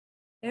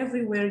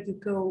everywhere you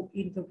go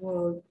in the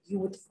world, you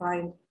would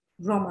find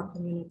Roma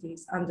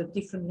communities under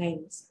different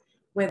names,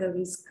 whether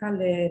it's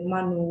Kale,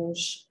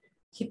 Manush,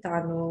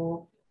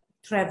 Gitano,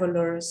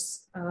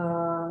 travelers,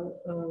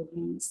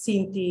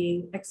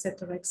 Sinti,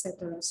 etc.,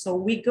 etc. So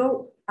we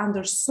go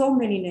under so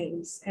many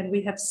names, and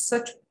we have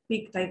such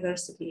big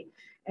diversity,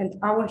 and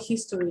our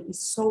history is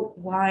so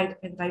wide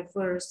and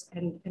diverse,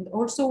 and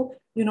also,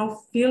 you know,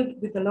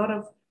 filled with a lot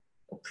of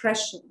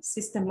oppression,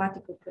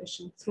 systematic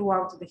oppression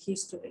throughout the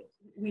history.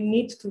 We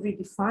need to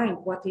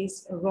redefine what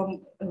is a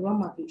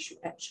Roma issue,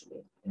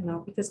 actually, you know,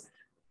 because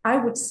I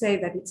would say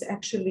that it's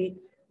actually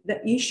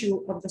the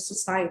issue of the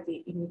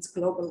society in its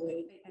global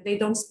way. They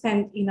don't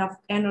spend enough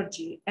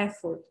energy,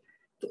 effort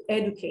to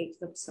educate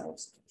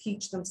themselves, to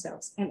teach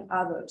themselves and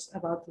others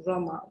about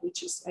Roma,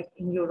 which is, like,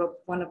 in Europe,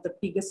 one of the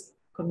biggest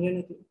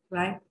community,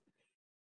 right?